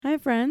Hi,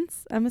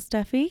 friends. I'm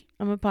Steffi.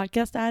 I'm a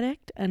podcast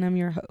addict, and I'm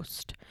your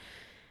host.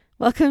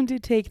 Welcome to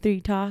Take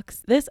 3 Talks.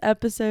 This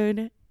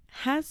episode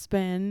has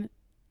been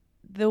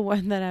the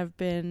one that I've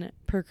been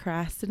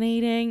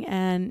procrastinating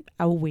and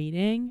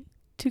awaiting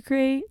to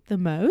create the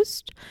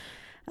most.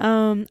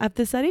 I've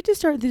decided to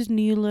start this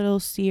new little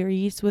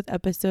series with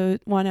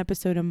one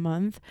episode a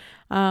month,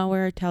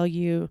 where I tell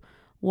you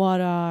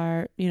what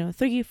are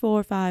 3,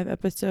 4, 5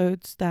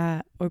 episodes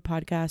or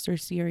podcasts or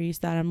series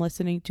that I'm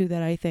listening to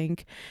that I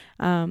think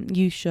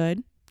you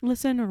should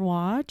listen or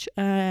watch.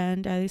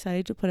 And I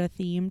decided to put a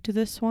theme to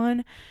this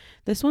one.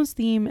 This one's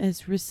theme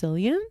is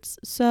resilience.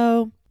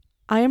 So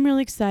I am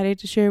really excited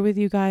to share with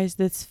you guys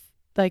this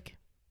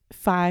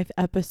 5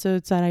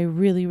 episodes that I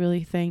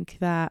really think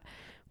that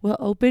will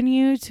open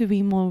you to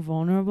be more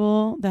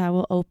vulnerable, that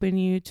will open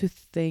you to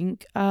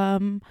think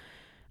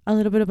a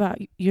little bit about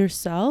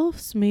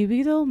yourselves.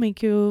 Maybe they'll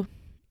make you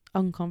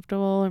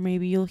uncomfortable, or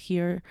maybe you'll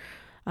hear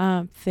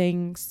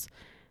things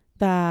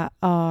that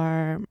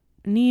are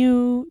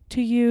new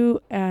to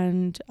you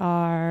and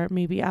are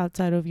maybe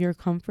outside of your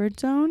comfort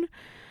zone.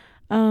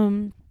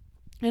 And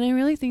I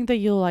really think that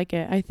you'll like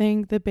it. I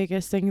think the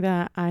biggest thing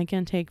that I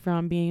can take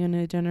from being in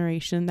a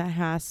generation that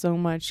has so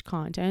much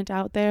content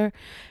out there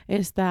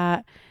is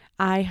that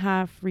I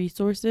have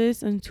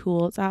resources and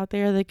tools out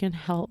there that can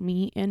help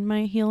me in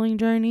my healing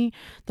journey,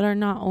 that are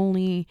not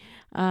only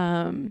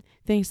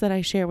things that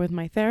I share with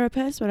my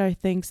therapist, but are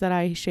things that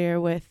I share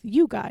with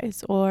you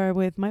guys, or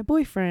with my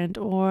boyfriend,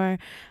 or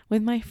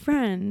with my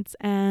friends.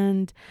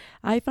 And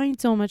I find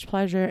so much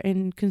pleasure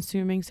in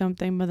consuming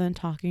something, but then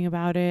talking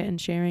about it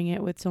and sharing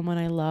it with someone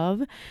I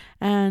love.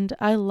 And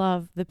I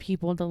love the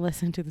people that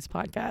listen to this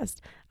podcast.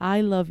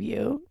 I love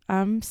you.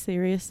 I'm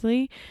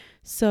seriously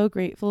so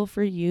grateful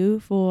for you,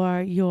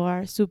 for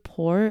your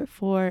support,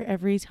 for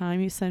every time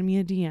you send me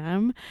a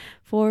DM,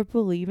 for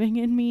believing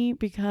in me,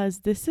 because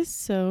this is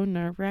so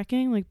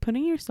nerve-wracking. Like,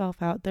 putting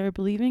yourself out there,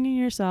 believing in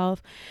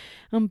yourself,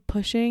 and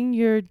pushing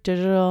your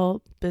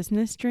digital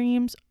business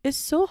dreams is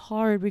so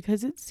hard,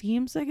 because it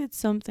seems like it's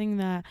something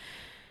that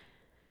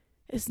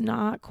is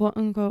not quote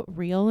unquote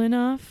real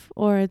enough,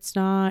 or it's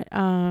not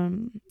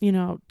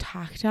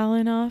tactile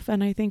enough.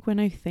 And I think when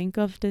I think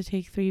of the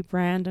Take 3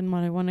 brand and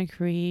what I want to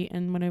create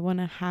and what I want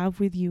to have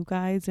with you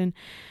guys and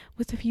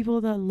with the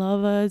people that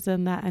love us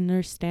and that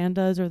understand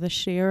us, or that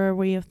share our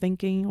way of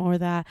thinking, or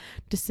that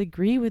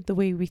disagree with the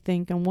way we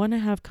think and want to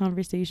have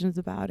conversations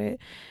about it,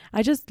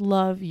 I just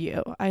love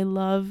you. I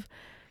love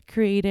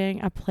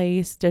creating a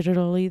place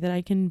digitally that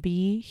I can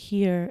be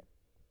here,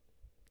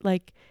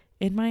 like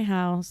in my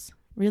house,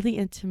 really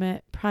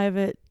intimate,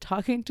 private,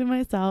 talking to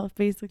myself,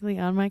 basically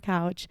on my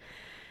couch.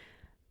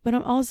 But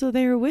I'm also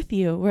there with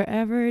you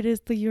wherever it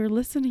is that you're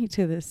listening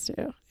to this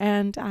to.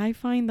 And I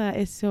find that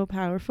is so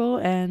powerful.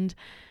 And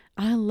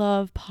I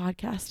love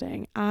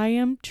podcasting. I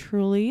am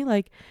truly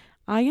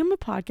I am a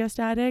podcast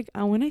addict.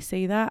 And when I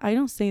say that, I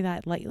don't say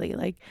that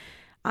lightly.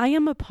 I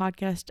am a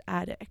podcast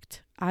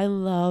addict. I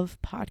love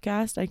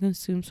podcasts. I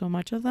consume so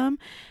much of them.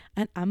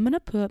 And I'm going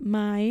to put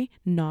my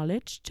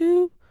knowledge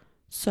to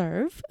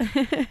serve.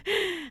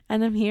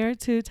 And I'm here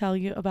to tell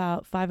you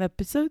about 5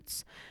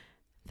 episodes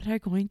that are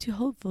going to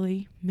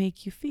hopefully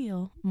make you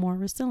feel more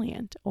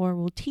resilient, or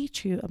will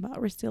teach you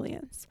about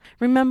resilience.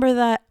 Remember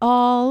that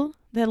all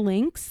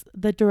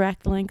the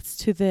direct links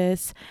to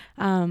these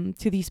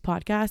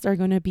podcasts are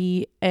going to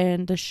be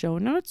in the show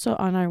notes, so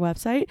on our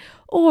website,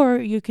 or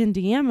you can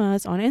DM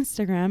us on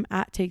Instagram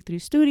at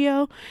Take3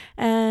 Studio,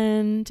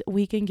 and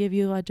we can give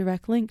you a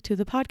direct link to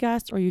the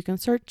podcast, or you can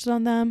search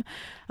on them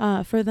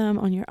for them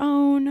on your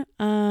own,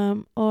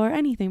 or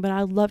anything. But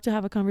I'd love to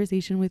have a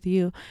conversation with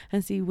you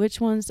and see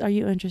which ones are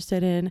you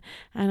interested in,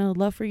 and I'd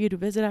love for you to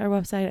visit our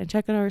website and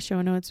check out our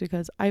show notes,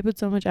 because I put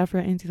so much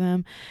effort into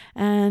them,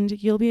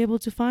 and you'll be able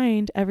to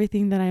find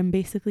everything that I'm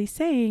basically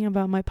saying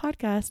about my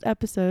podcast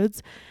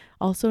episodes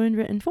also in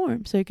written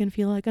form, so you can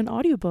feel like an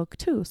audiobook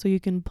too. So you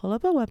can pull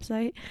up a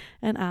website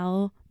and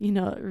I'll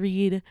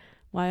read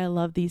why I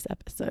love these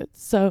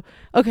episodes. So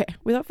okay,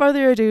 without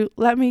further ado,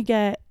 let me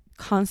get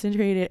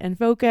concentrated and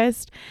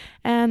focused,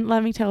 and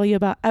let me tell you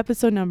about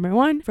episode number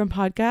 1 from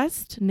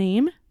podcast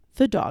name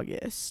The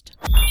Doggist.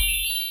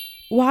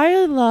 Why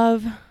I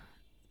love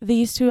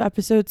these 2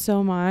 episodes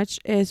so much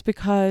is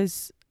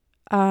because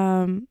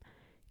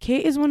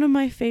Kate is one of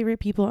my favorite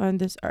people on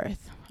this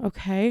earth.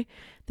 Okay,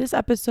 these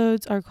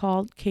episodes are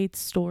called Kate's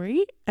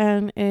Story,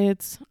 and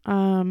it's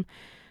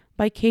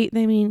by Kate,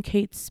 they mean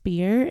Kate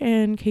Spear,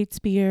 and Kate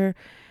Spear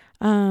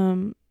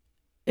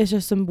is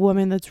just some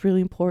woman that's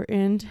really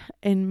important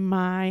in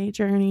my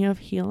journey of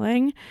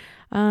healing,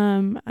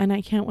 and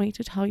I can't wait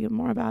to tell you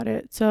more about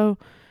it. So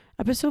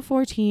episode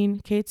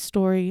 14, Kate's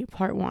Story,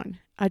 part 1,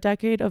 a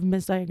decade of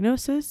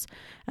misdiagnosis,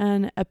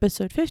 and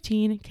episode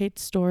 15,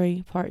 Kate's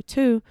Story, part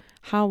 2,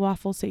 how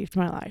waffle saved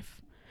my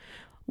life.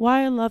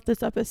 Why I love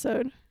this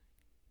episode.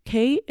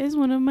 Kate is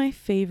one of my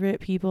favorite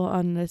people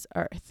on this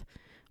earth.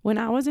 When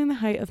I was in the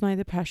height of my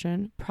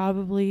depression,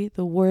 probably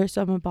the worst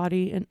of my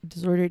body and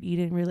disordered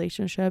eating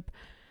relationship,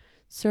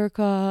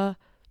 circa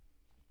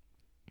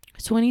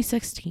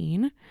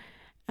 2016.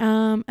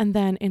 And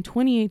then in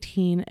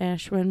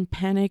 2018-ish, when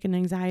panic and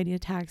anxiety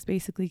attacks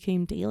basically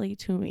came daily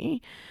to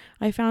me,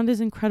 I found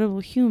this incredible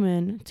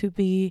human to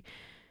be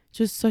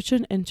just such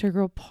an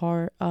integral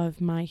part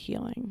of my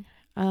healing.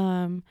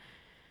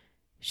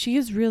 She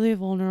is really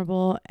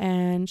vulnerable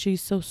and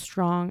she's so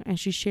strong, and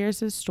she shares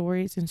his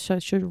stories in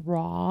such a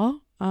raw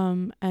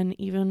and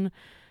even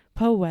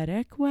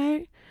poetic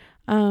way.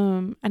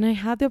 And I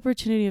had the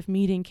opportunity of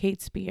meeting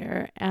Kate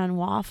Spear and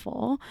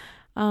Waffle,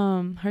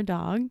 her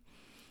dog,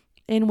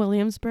 in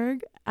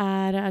Williamsburg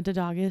at a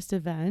Dogist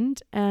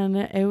event, and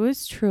it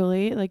was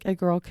truly like a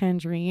girl can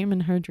dream,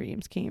 and her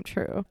dreams came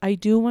true. I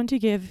do want to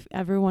give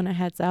everyone a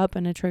heads up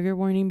and a trigger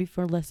warning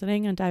before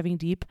listening and diving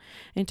deep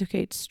into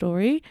Kate's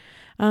story.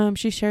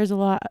 She shares a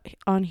lot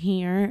on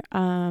here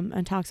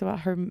and talks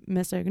about her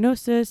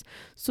misdiagnosis,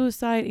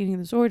 suicide, eating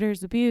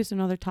disorders, abuse,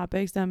 and other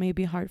topics that may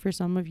be hard for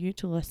some of you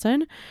to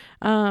listen.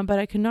 But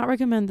I cannot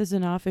recommend this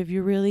enough if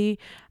you really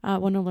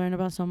want to learn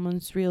about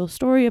someone's real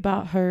story,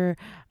 about her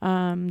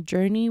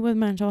journey with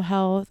mental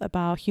health,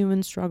 about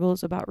human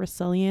struggles, about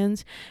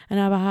resilience, and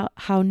about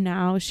how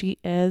now she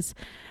is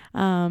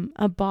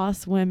a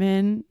boss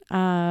woman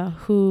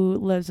who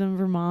lives in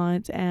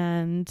Vermont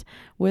and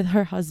with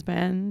her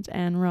husband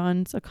and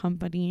runs a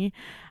company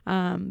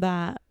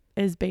that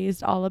is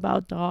based all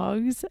about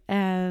dogs.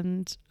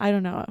 And I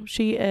don't know,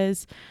 she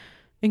is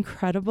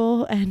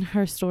incredible, and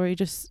her story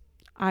just,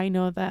 I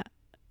know that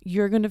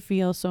you're going to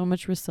feel so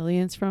much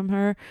resilience from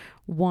her,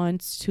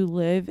 wants to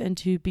live and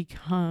to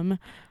become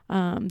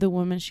the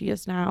woman she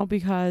is now.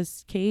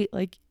 Because Kate,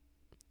 like,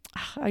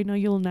 I know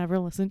you'll never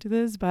listen to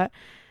this, but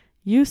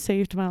you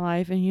saved my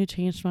life and you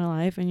changed my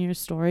life, and your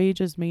story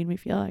just made me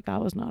feel like I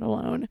was not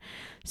alone.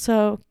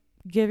 So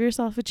give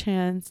yourself a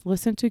chance,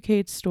 listen to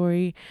Kate's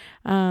story.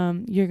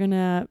 You're going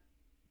to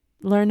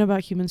learn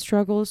about human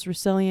struggles,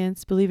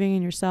 resilience, believing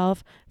in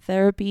yourself,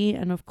 therapy,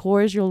 and of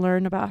course you'll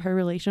learn about her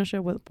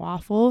relationship with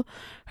Waffle,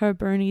 her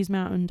Bernese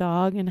Mountain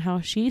Dog, and how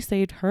she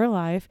saved her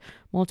life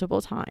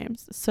multiple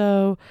times.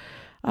 So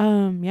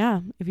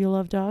if you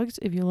love dogs,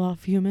 if you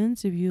love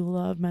humans, if you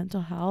love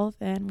mental health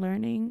and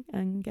learning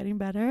and getting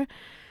better,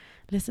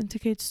 listen to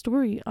Kate's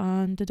story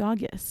on The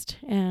Dogist.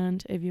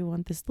 And if you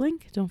want this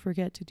link, don't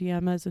forget to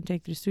DM us and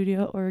Take 3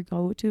 Studio, or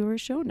go to our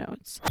show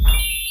notes.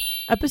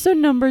 Episode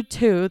number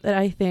 2 that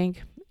I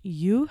think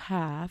you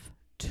have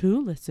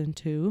to listen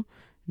to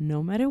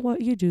no matter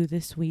what you do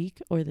this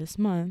week or this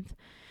month.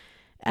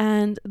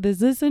 And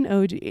this is an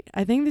OG.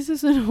 I think this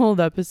is an old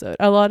episode.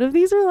 A lot of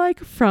these are like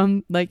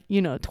from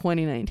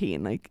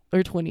 2019,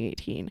 or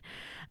 2018.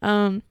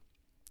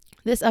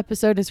 This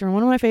episode is from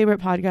one of my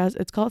favorite podcasts.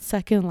 It's called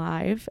Second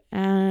Life.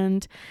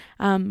 And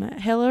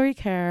Hillary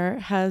Kerr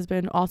has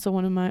been also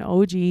one of my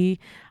OG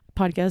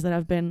podcasts that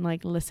I've been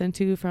listened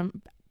to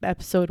from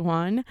episode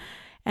 1.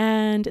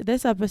 And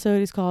this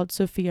episode is called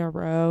Sophia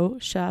Rowe,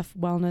 chef,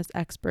 wellness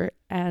expert,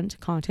 and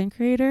content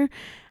creator.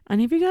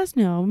 And if you guys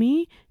know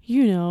me,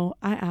 you know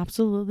I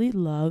absolutely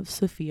love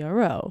Sophia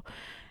Rowe.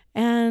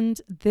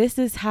 And this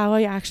is how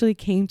I actually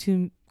came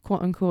to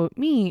quote unquote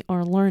meet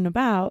or learn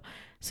about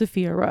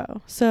Sophia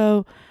Rowe.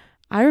 So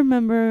I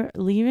remember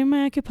leaving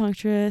my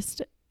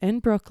acupuncturist in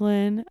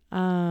Brooklyn,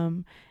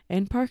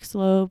 in Park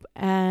Slope,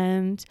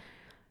 and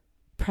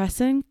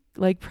pressing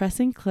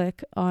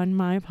click on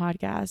my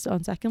podcast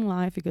on Second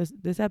Life, because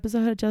this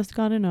episode had just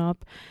gotten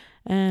up,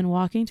 and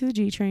walking to the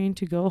G train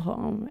to go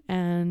home,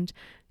 and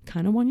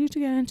kind of want you to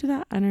get into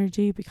that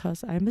energy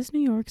because I miss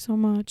New York so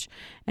much,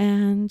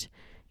 and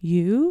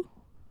you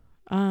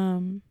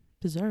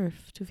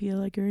deserve to feel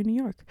like you're in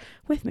New York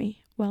with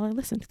me while I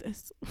listen to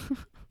this.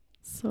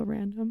 So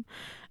random.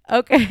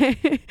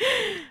 Okay.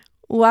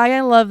 Why I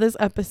love this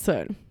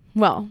episode.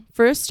 Well,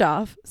 first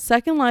off,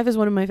 Second Life is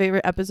one of my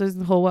favorite episodes in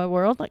the whole wide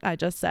world, like I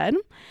just said.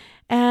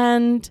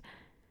 And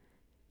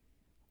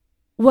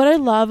what I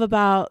love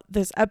about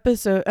this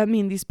episode,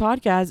 these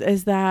podcasts,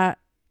 is that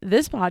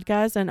this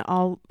podcast and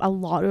a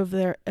lot of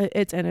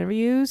its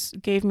interviews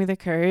gave me the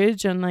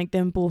courage and the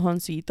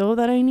empujoncito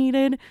that I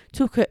needed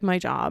to quit my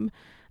job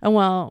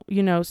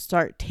and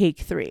start Take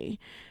 3.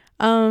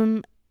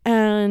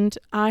 And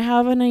I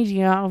have an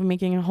idea of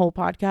making a whole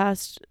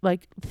podcast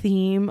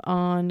theme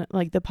on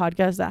the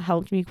podcast that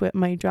helped me quit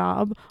my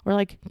job,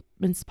 or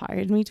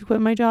inspired me to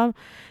quit my job.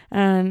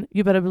 And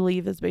you better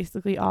believe it's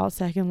basically all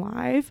Second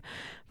Life.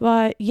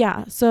 But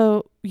yeah,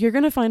 so you're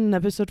going to find an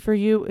episode for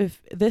you.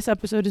 If this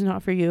episode is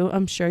not for you,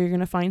 I'm sure you're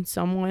going to find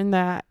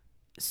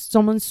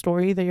someone's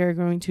story that you're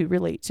going to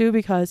relate to,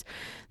 because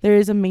there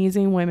is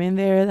amazing women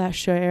there that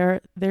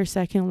share their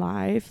second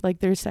life,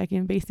 their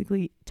second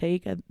basically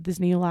take at this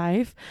new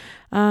life,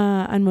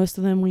 and most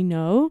of them we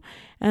know,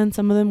 and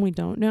some of them we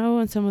don't know,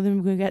 and some of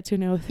them we get to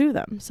know through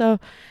them. So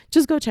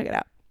just go check it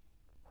out.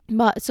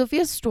 But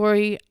Sophia's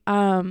story,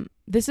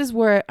 this is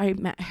where I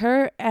met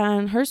her,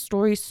 and her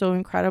story is so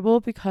incredible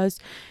because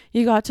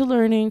you got to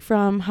learning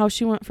from how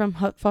she went from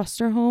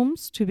foster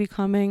homes to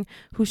becoming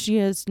who she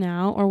is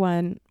now,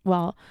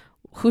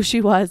 who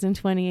she was in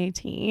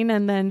 2018.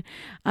 And then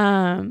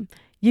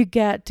you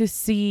get to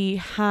see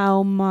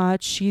how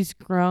much she's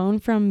grown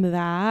from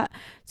that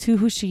to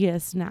who she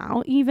is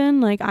now.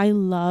 Even like I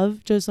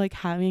love just like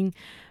having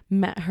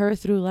met her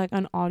through like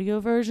an audio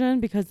version,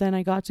 because then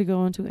I got to go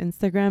onto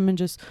Instagram and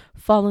just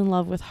fall in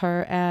love with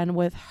her and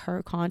with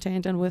her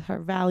content and with her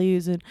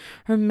values and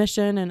her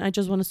mission, and I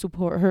just want to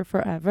support her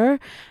forever.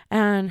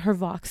 And her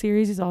Vox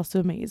series is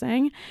also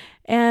amazing.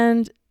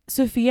 And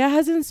Sophia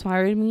has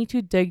inspired me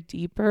to dig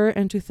deeper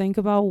and to think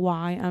about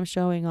why I'm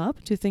showing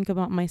up, to think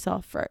about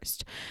myself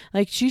first.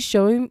 Like she's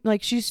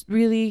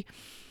really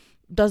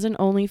doesn't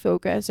only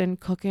focus in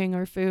cooking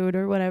or food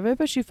or whatever,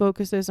 but she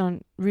focuses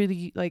on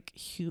really like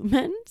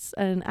humans.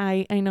 And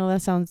I know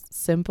that sounds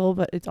simple,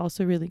 but it's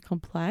also really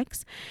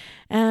complex.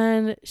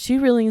 And she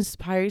really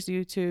inspires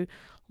you to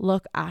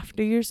look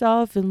after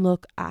yourself and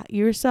look at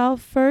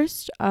yourself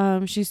first.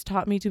 She's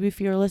taught me to be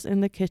fearless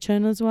in the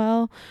kitchen as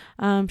well.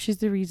 She's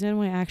the reason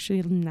why I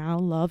actually now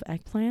love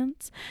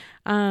eggplants.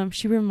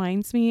 She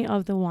reminds me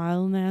of the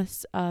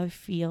wildness I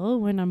feel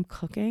when I'm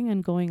cooking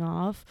and going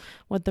off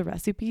what the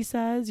recipe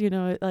says. You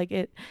know,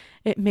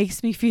 it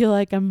makes me feel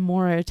like I'm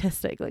more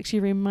artistic. Like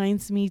she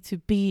reminds me to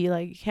be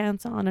like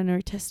hands-on and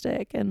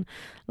artistic and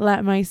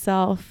let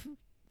myself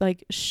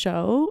like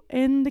show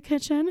in the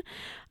kitchen.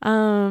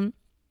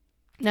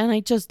 And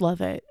I just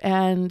love it.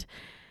 And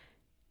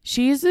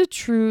she's a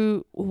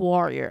true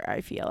warrior,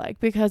 I feel like,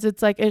 because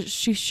it's like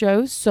she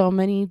shows so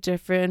many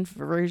different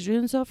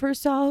versions of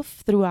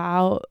herself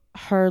throughout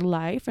her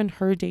life and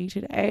her day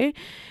to day.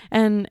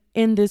 And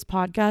in this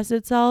podcast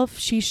itself,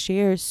 she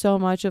shares so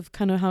much of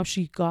kind of how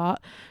she got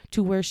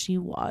to where she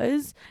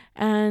was.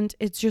 And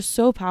it's just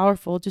so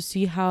powerful to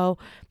see how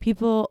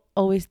people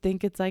always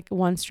think it's like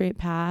one straight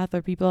path,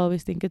 or people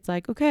always think it's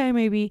like, okay,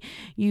 maybe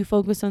you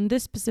focus on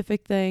this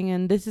specific thing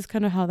and this is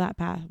kind of how that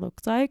path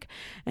looks like.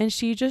 And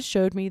she just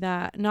showed me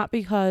that not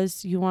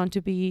because you want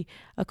to be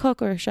a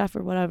cook or a chef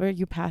or whatever,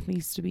 your path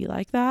needs to be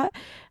like that.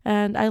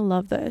 And I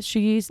love this.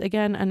 She's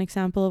again an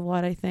example of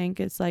what I think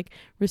is like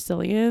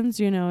resilience.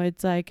 You know,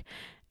 it's like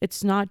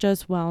it's not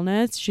just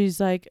wellness. She's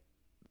like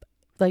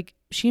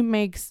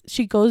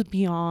she goes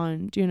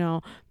beyond, you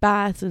know,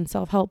 baths and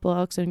self-help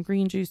books and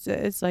green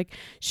juices. Like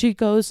she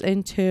goes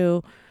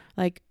into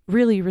like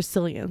really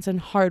resilience and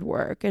hard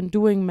work and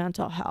doing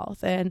mental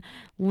health and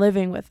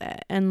living with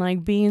it and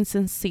like being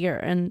sincere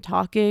and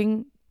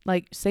talking,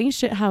 like saying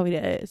shit how it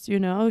is. You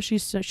know,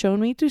 she's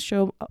shown me to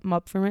show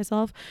up for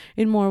myself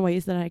in more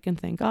ways than I can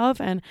think of.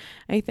 And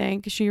I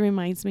think she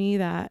reminds me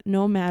that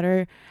no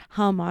matter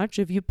how much,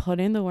 if you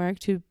put in the work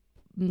to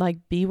like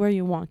be where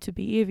you want to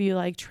be, if you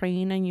like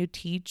train and you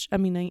teach,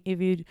 like,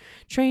 if you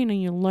train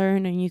and you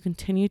learn and you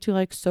continue to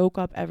like soak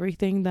up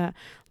everything that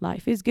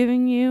life is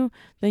giving you,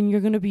 then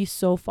you're gonna be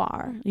so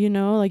far, you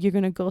know, like you're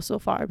gonna go so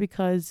far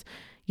because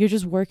you're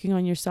just working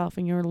on yourself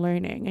and you're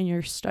learning and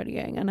you're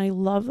studying. And I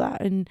love that.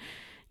 And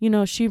you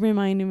know, she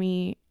reminded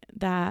me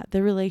that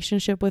the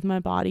relationship with my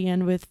body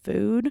and with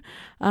food,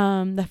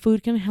 that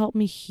food can help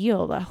me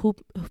heal, that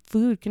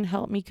food can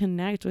help me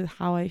connect with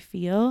how I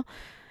feel.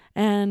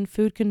 And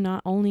food can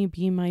not only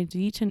be my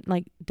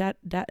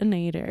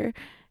detonator,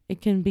 it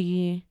can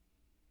be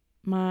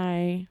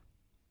my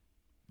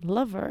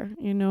lover,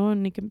 you know,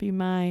 and it can be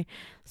my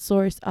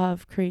source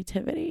of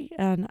creativity.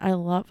 And I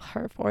love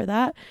her for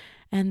that.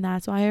 And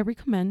that's why I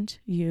recommend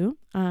you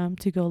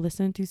to go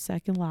listen to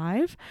Second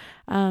Live.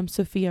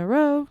 Sophia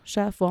Rowe,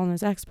 chef,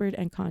 wellness expert,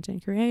 and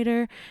content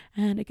creator.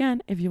 And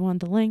again, if you want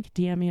the link,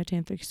 DM me at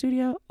Tantric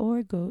Studio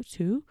or go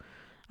to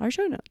our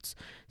show notes.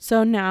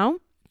 So now,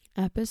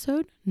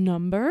 episode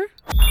number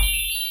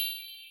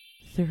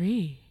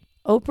 3.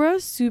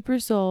 Oprah's Super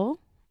Soul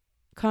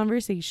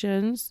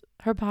Conversations,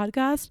 her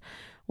podcast,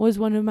 was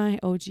one of my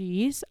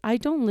OGs. I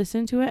don't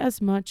listen to it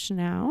as much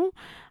now,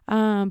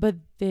 but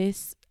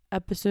this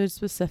episode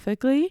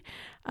specifically,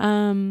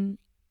 I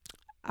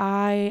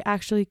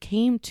actually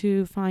came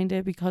to find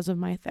it because of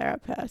my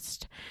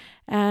therapist.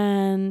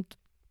 And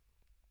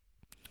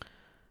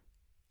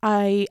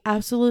I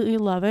absolutely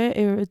love it.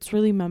 It's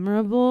really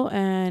memorable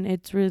and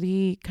it's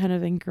really kind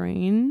of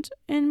ingrained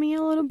in me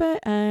a little bit.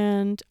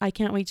 And I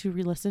can't wait to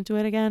re-listen to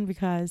it again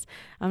because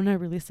I'm going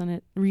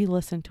to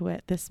re-listen to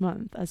it this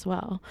month as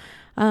well.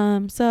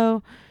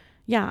 So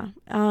yeah,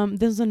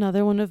 this is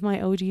another one of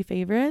my OG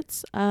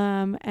favorites.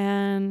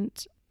 And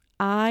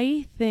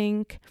I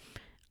think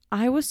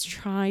I was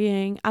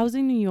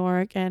in New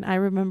York and I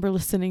remember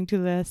listening to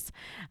this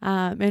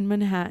in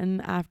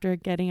Manhattan after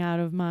getting out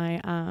of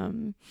my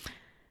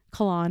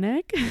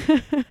colonic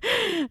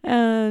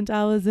and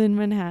I was in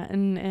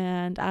Manhattan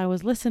and I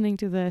was listening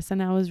to this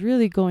and I was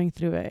really going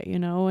through it, you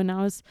know, and I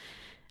was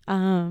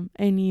in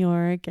New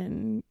York.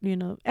 And you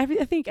know, I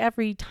think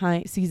every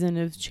season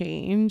of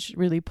change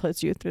really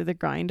puts you through the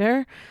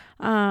grinder,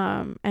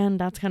 and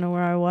that's kind of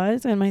where I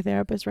was. And my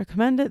therapist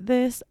recommended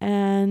this,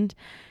 and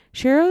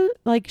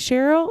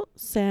Sheryl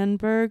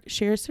Sandberg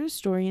shares her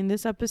story in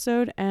this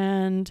episode.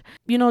 And,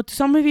 you know, to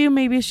some of you,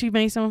 maybe she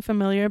may sound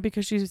familiar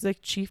because she's like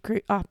chief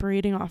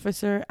operating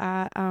officer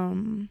at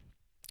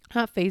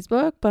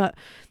Facebook, but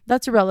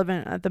that's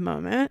irrelevant at the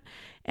moment.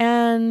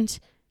 And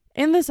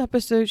in this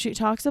episode, she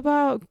talks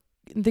about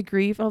the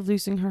grief of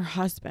losing her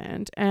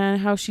husband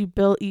and how she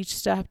built each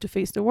step to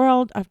face the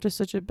world after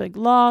such a big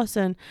loss.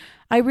 And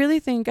I really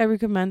think I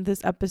recommend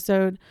this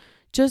episode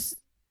just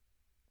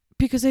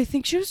because I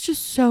think she was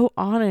just so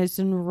honest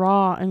and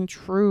raw and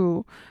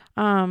true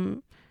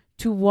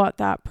to what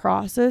that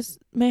process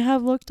may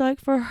have looked like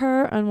for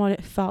her and what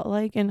it felt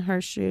like in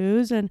her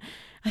shoes. And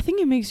I think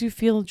it makes you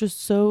feel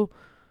just so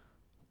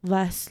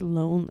less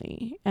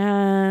lonely.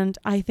 And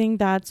I think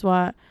that's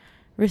what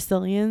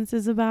resilience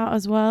is about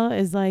as well,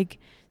 is like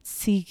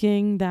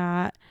seeking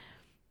that,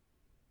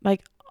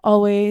 like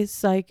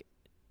always, like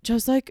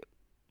just like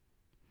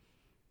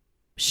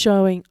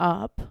showing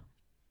up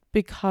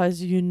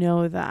because you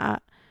know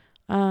that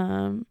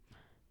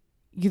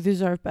you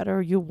deserve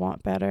better, you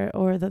want better,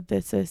 or that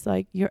this is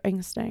like your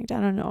instinct.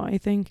 I don't know. I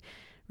think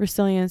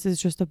resilience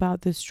is just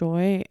about this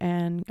joy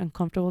and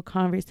uncomfortable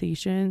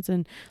conversations,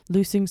 and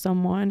losing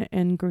someone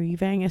and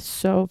grieving is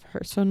so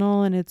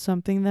personal, and it's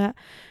something that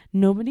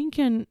nobody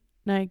can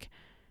like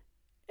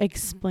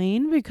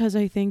explain, because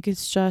I think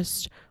it's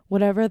just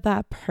whatever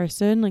that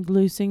person, like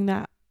losing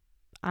that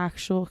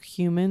actual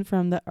human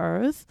from the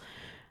earth,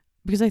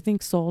 because I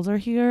think souls are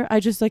here.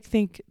 I just like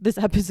think this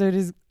episode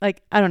is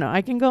like, I don't know,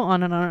 I can go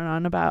on and on and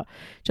on about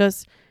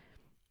just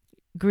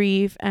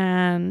grief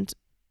and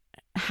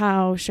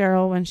how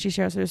Cheryl, when she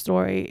shares her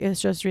story,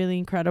 is just really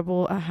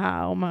incredible at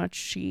how much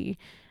she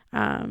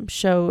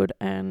showed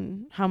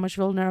and how much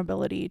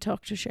vulnerability it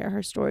took to share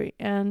her story.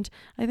 And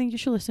I think you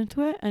should listen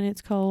to it. And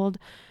it's called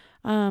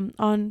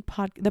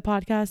the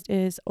podcast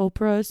is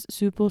Oprah's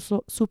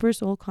Super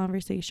Soul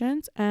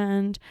Conversations,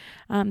 and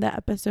the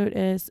episode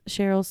is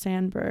Sheryl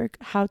Sandberg,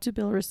 How to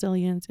Build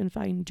Resilience and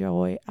Find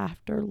Joy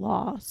After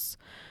Loss.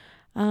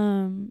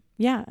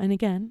 Yeah, and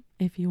again,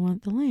 if you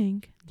want the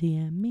link,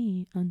 DM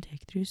me on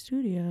Take3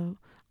 Studio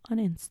on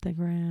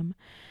Instagram.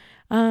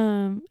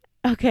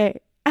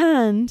 Okay,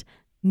 and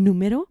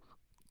número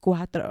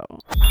 4.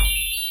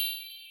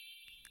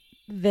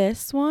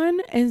 This one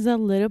is a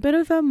little bit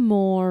of a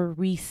more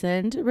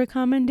recent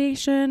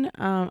recommendation.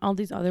 All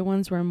these other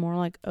ones were more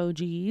like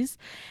OGs,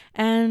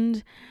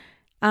 and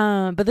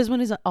but this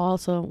one is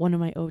also one of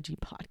my OG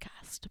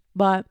podcasts.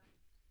 But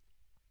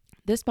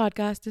this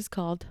podcast is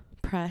called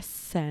Press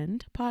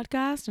Send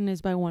Podcast, and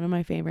is by one of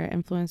my favorite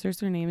influencers.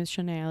 Her name is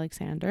Shanae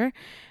Alexander,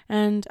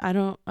 and I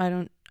don't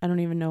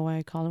even know why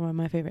I call her one of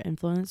my favorite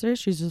influencers.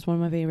 She's just one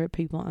of my favorite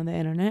people on the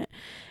internet,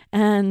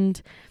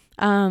 and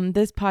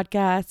this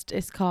podcast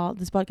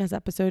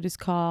episode is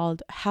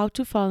called How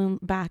to Fall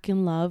Back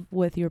in Love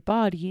with Your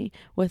Body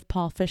with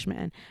Paul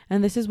Fishman.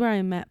 And this is where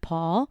I met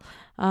Paul.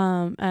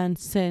 And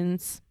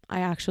since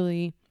I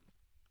actually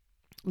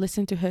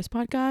listened to his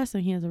podcast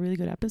and he has a really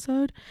good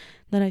episode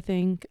that I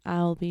think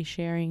I'll be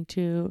sharing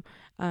to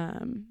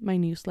my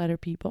newsletter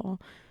people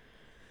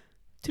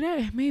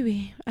today,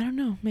 maybe. I don't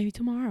know, maybe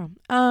tomorrow.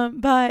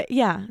 But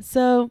yeah,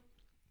 so,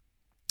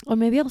 or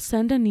maybe I'll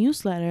send a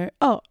newsletter.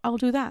 Oh, I'll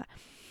do that.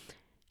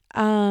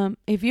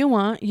 If you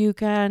want, you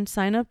can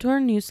sign up to our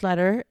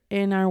newsletter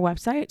in our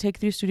website,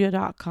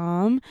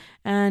 take3studio.com.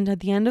 And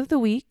at the end of the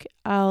week,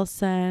 I'll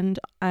send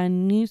a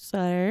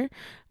newsletter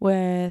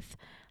with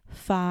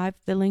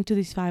the link to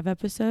these 5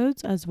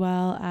 episodes, as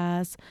well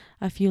as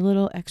a few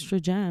little extra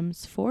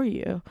gems for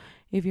you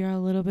if you're a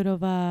little bit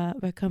of a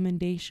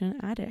recommendation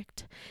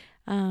addict.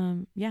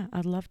 Yeah,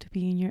 I'd love to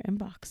be in your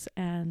inbox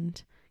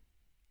and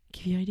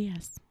give you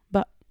ideas.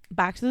 But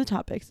back to the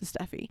topics,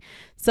 Steffi.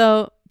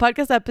 So,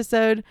 podcast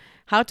episode,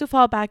 How to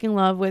Fall Back in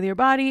Love with Your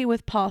Body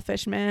with Paul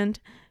Fishman.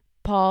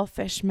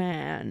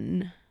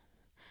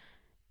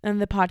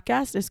 And the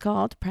podcast is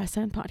called Press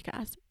Send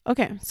Podcast.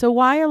 Okay, so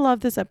why I love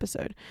this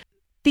episode.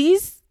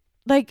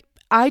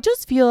 I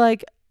just feel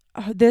like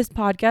this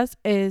podcast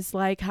is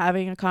like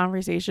having a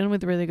conversation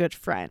with really good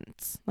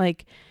friends.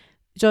 Like,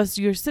 just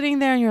you're sitting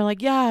there and you're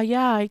like, yeah,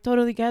 I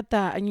totally get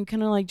that. And you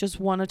kind of like just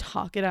want to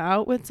talk it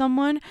out with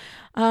someone.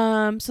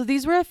 So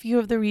these were a few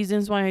of the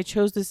reasons why I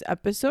chose this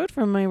episode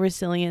for my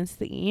resilience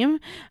theme.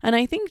 And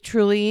I think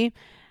truly,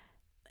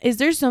 is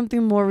there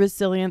something more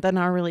resilient than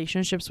our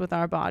relationships with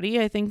our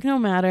body? I think no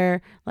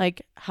matter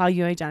like how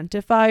you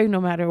identify, no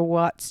matter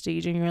what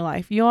stage in your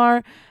life you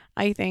are,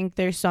 I think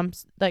there's some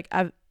like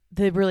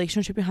the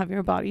relationship you have with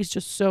your body is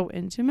just so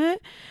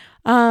intimate.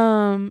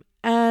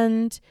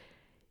 And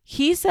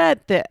he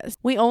said this: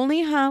 we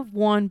only have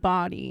one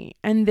body,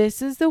 and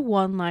this is the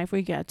one life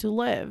we get to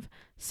live.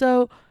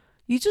 So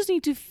you just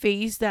need to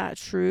face that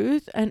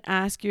truth and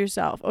ask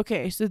yourself,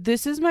 okay, so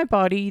this is my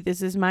body,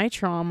 this is my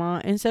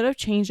trauma. Instead of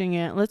changing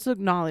it, let's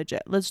acknowledge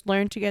it. Let's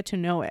learn to get to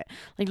know it.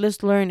 Like,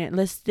 let's learn it.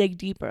 Let's dig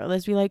deeper.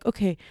 Let's be like,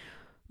 okay,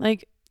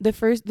 like the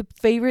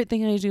favorite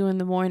thing I do in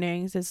the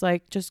mornings is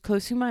like just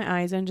closing my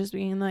eyes and just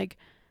being like,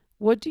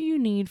 what do you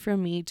need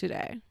from me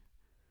today?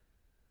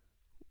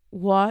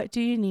 What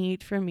do you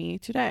need from me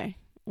today?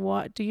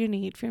 What do you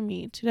need from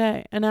me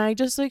today? And I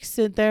just like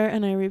sit there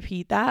and I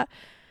repeat that.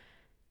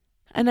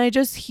 And I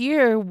just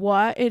hear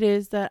what it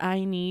is that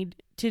I need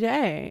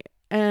today.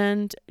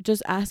 and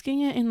just asking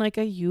it in like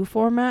a you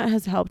format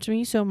has helped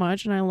me so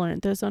much. And I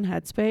learned this on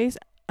Headspace.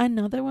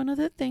 Another one of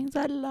the things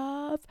I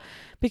love,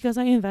 because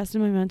I invest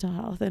in my mental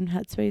health, and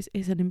Headspace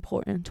is an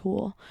important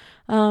tool.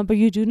 But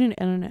you do need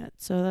internet,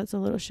 so that's a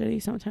little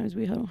shitty. Sometimes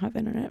we don't have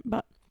internet,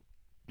 but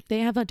they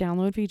have a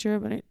download feature,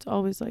 but it's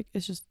always like,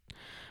 it's just,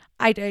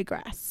 I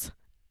digress.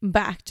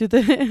 Back to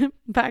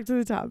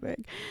the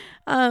topic.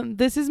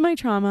 This is my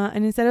trauma,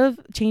 and instead of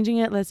changing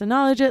it, let's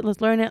acknowledge it, let's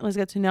learn it, let's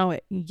get to know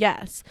it.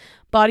 Yes,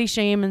 body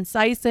shame and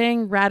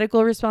sizing,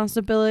 radical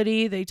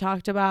responsibility. They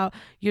talked about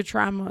your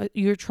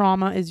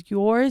trauma is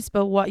yours,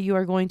 but what you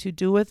are going to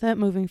do with it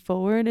moving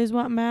forward is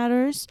what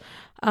matters.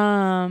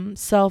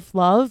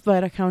 Self-love,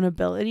 but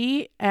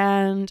accountability.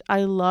 And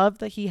I love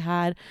that he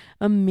had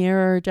a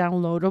mirror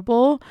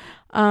downloadable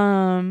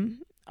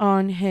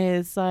on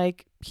his,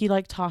 like, he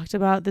like talked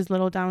about this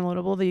little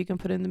downloadable that you can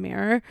put in the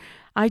mirror.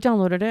 I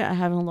downloaded it. I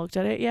haven't looked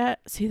at it yet.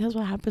 See, that's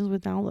what happens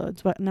with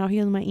downloads. But now he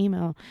has my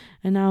email,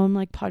 and now I'm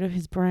like part of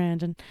his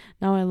brand, and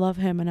now I love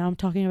him, and now I'm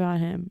talking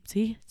about him.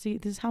 See,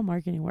 this is how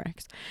marketing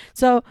works.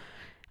 So,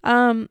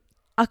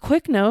 a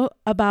quick note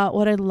about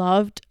what I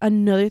loved.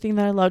 Another thing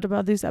that I loved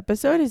about this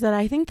episode is that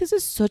I think this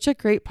is such a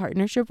great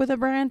partnership with a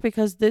brand,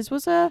 because this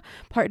was a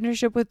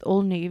partnership with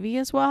Old Navy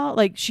as well.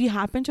 Like, she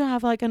happened to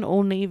have like an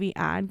Old Navy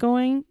ad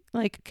going,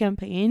 like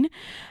campaign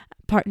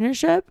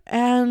partnership,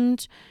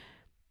 and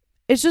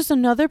it's just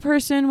another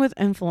person with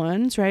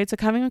influence, right? It's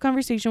like having a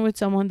conversation with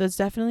someone that's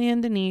definitely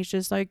in the niche.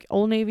 Just like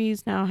Old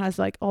Navy's now has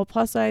like all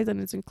plus size, and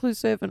it's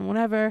inclusive and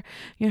whatever.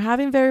 You're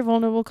having very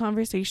vulnerable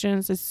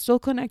conversations. It's still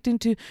connecting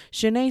to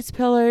Shanae's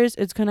pillars.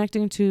 It's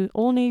connecting to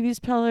Old Navy's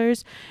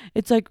pillars.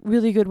 It's like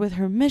really good with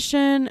her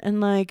mission.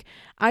 And like,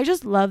 I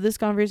just love these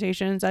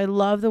conversations. I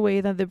love the way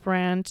that the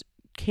brand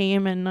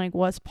came and like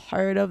was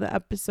part of the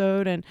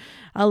episode, and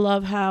I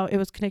love how it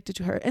was connected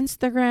to her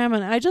Instagram.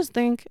 And I just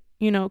think,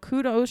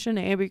 kudos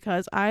Shanae,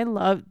 because I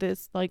love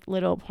this like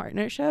little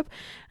partnership.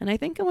 And I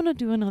think I want to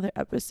do another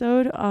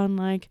episode on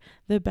like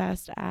the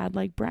best ad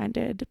like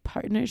branded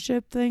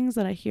partnership things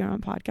that I hear on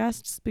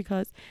podcasts,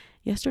 because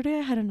yesterday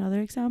I had another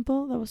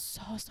example that was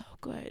so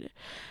good.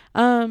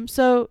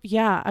 So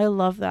yeah, I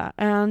love that.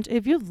 And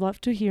if you'd love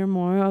to hear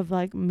more of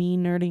like me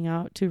nerding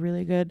out to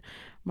really good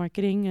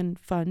marketing and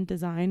fun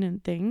design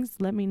and things,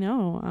 let me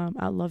know.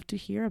 I'd love to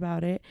hear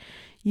about it.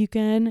 You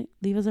can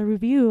leave us a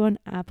review on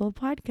Apple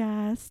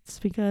Podcasts,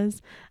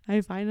 because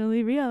I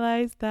finally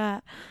realized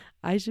that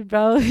I should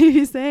probably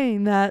be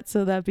saying that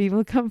so that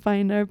people can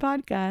find our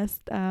podcast,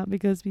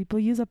 because people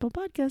use Apple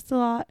Podcasts a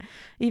lot,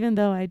 even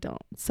though I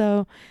don't.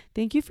 So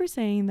thank you for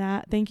saying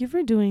that. Thank you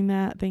for doing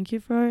that. Thank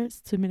you for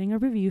submitting a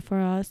review for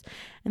us.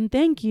 And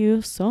thank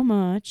you so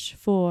much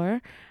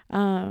for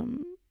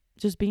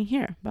just being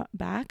here. But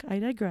back, I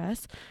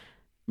digress.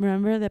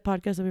 Remember, the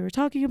podcast that we were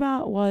talking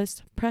about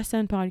was Press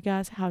Send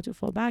Podcast, How to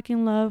Fall Back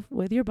in Love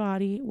with Your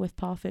Body with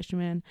Paul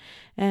Fishman.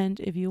 And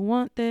if you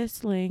want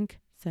this link,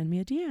 send me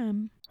a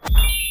DM.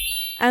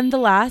 And the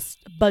last,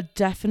 but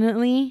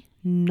definitely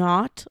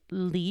not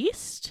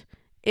least,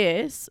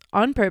 is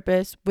On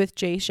Purpose with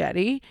Jay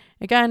Shetty.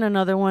 Again,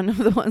 another one of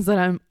the ones that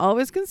I'm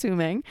always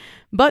consuming.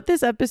 But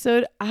this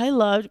episode I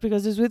loved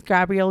because it's with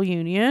Gabrielle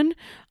Union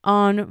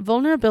on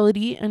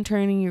vulnerability and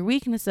turning your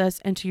weaknesses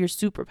into your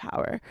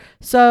superpower.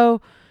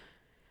 So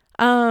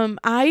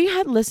I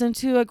had listened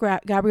to a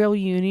Gabrielle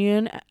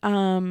Union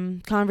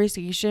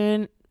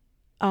conversation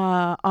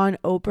on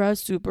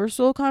Oprah's Super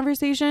Soul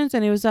Conversations,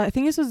 and it was, I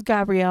think this was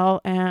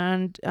Gabrielle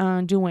and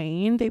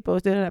Dwayne. They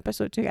both did an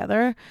episode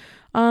together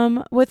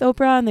with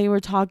Oprah, and they were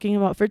talking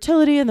about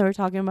fertility, and they were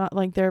talking about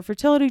like their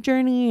fertility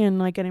journey and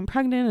like getting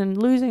pregnant and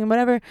losing and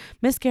whatever,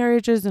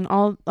 miscarriages and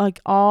all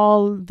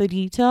the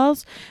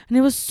details. And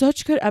it was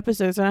such good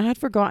episodes, and I had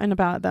forgotten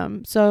about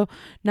them. So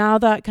now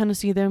that I kind of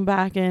see them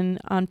back in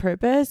On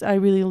Purpose, I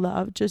really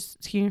love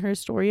just hearing her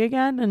story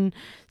again and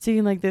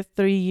seeing like the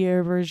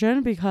 3-year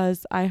version,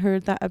 because I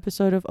heard that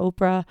episode of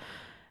Oprah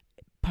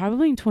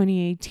probably in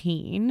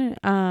 2018,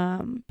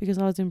 because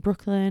I was in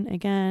Brooklyn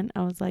again.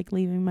 I was like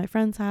leaving my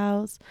friend's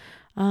house,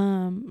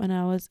 and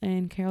I was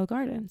in Carroll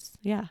Gardens.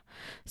 Yeah.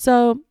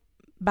 So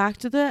back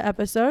to the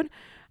episode.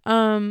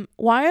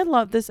 Why I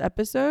love this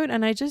episode,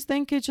 and I just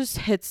think it just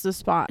hits the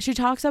spot. She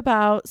talks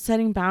about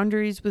setting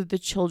boundaries with the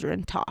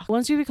children talk.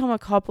 Once you become a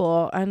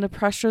couple and the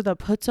pressure that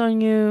puts on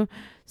you,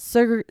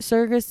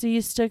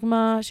 surrogacy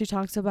stigma. She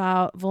talks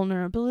about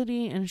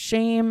vulnerability and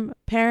shame,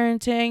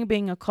 parenting,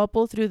 being a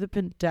couple through the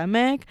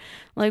pandemic,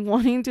 like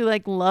wanting to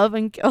like love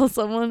and kill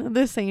someone at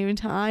the same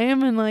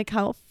time, and like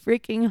how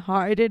freaking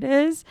hard it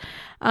is,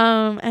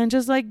 and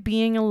just like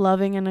being a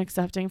loving and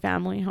accepting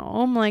family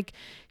home. Like,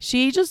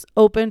 she just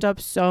opened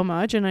up so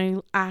much, and I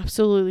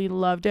absolutely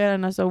loved it.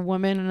 And as a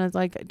woman and as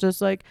like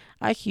just like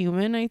a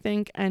human, I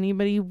think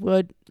anybody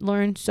would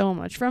learn so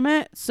much from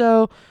it.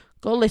 So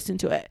go listen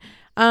to it.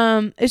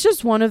 It's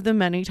just one of the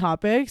many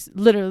topics.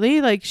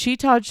 Literally, like, she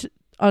touched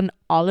on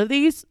all of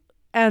these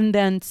and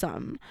then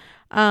some.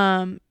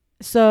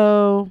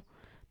 So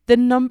the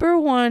number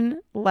one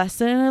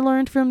lesson I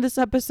learned from this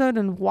episode,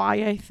 and why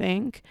I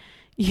think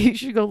you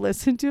should go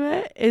listen to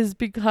it, is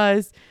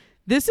because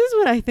this is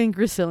what I think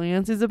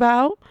resilience is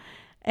about.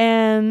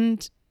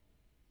 And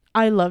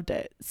I loved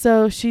it.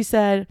 So she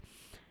said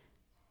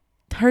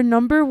her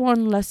number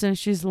one lesson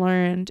she's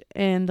learned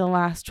in the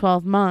last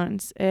 12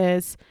 months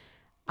is,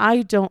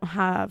 I don't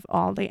have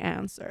all the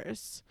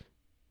answers.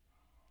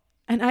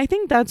 And I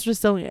think that's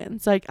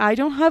resilience. Like, I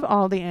don't have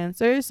all the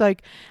answers.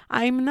 Like,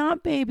 I may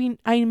not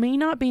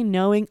be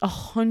knowing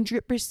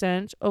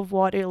 100% of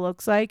what it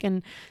looks like.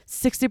 And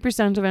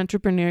 60% of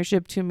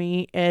entrepreneurship to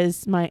me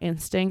is my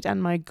instinct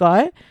and my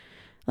gut.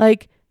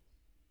 Like,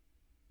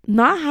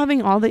 not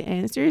having all the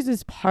answers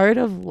is part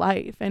of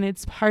life, and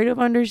it's part of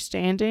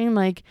understanding,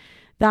 like,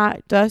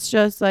 that's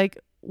just like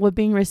what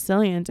being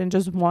resilient and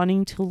just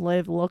wanting to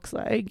live looks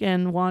like,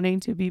 and wanting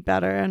to be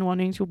better and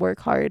wanting to work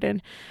hard.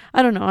 And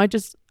I don't know,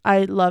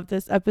 I love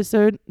this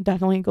episode.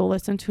 Definitely go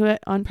listen to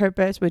it, On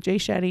Purpose with Jay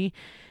Shetty.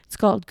 It's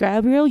called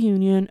Gabrielle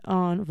Union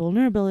on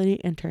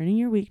vulnerability and turning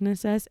your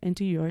weaknesses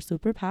into your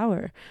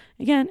superpower.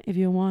 Again, if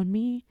you want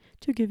me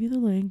to give you the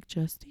link,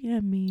 just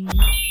DM me.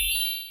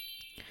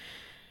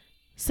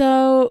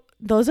 So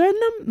those are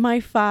my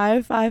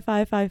five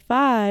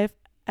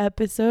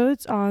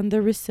episodes on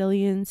the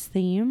resilience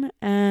theme.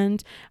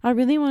 And I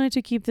really wanted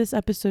to keep this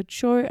episode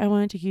short. I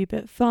wanted to keep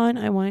it fun.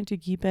 I wanted to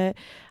keep it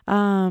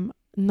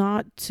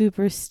not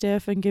super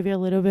stiff, and give you a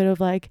little bit of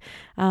like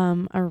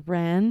a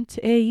rant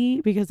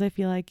because I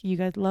feel like you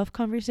guys love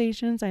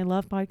conversations. I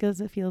love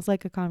podcasts. It feels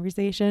like a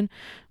conversation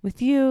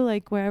with you,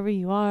 like wherever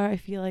you are. I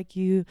feel like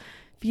you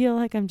feel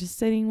like I'm just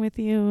sitting with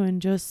you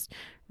and just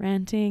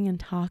ranting and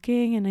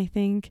talking. And I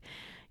think,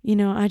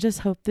 I just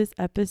hope this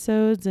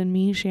episodes and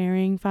me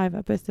sharing 5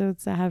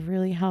 episodes that have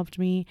really helped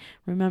me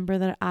remember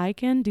that I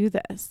can do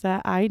this,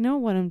 that I know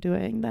what I'm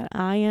doing, that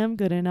I am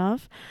good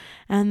enough,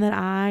 and that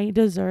I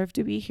deserve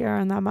to be here,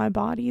 and that my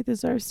body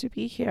deserves to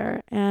be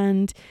here.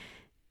 And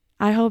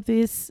I hope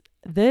this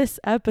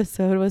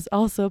episode was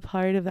also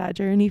part of that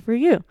journey for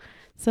you.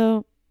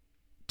 So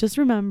just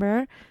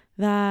remember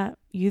that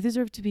you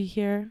deserve to be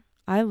here.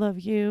 I love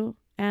you.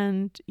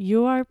 And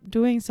you are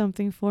doing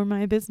something for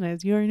my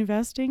business. You're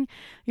investing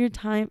your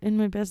time in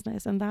my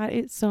business. And that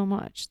is so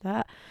much.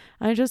 That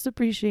I just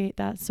appreciate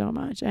that so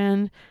much.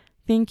 And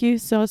thank you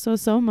so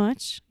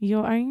much.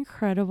 You are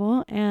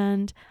incredible.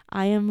 And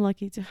I am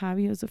lucky to have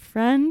you as a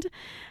friend.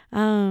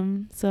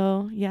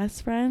 So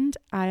yes, friend,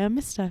 I am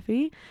Miss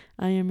Steffi.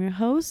 I am your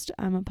host.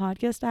 I'm a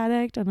podcast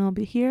addict, and I'll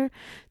be here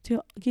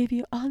to give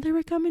you all the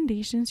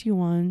recommendations you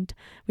want,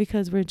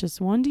 because we're just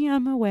one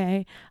DM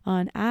away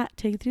on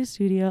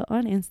 @Take3Studio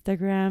on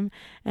Instagram.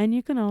 And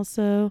you can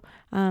also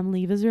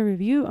leave us a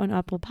review on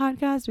Apple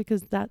Podcasts,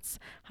 because that's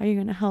how you're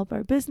going to help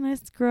our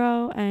business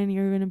grow, and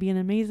you're going to be an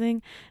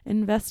amazing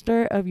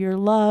investor of your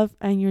love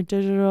and your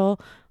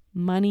digital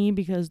money,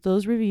 because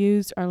those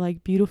reviews are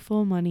like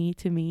beautiful money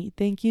to me.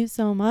 Thank you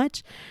so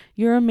much.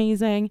 You're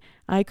amazing.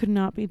 I could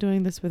not be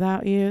doing this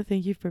without you.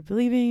 Thank you for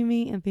believing in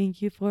me, and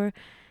thank you for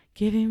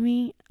giving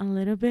me a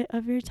little bit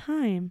of your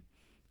time.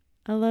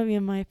 I love you,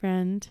 my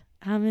friend.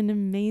 Have an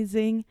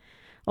amazing,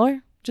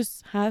 or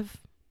just have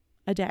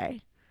a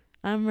day.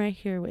 I'm right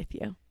here with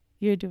you.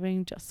 You're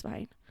doing just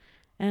fine.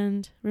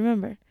 And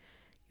remember,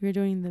 you're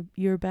doing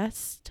your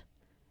best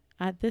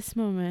at this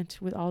moment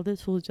with all the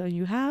tools that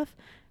you have,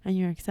 and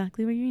you're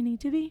exactly where you need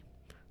to be.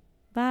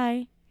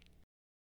 Bye.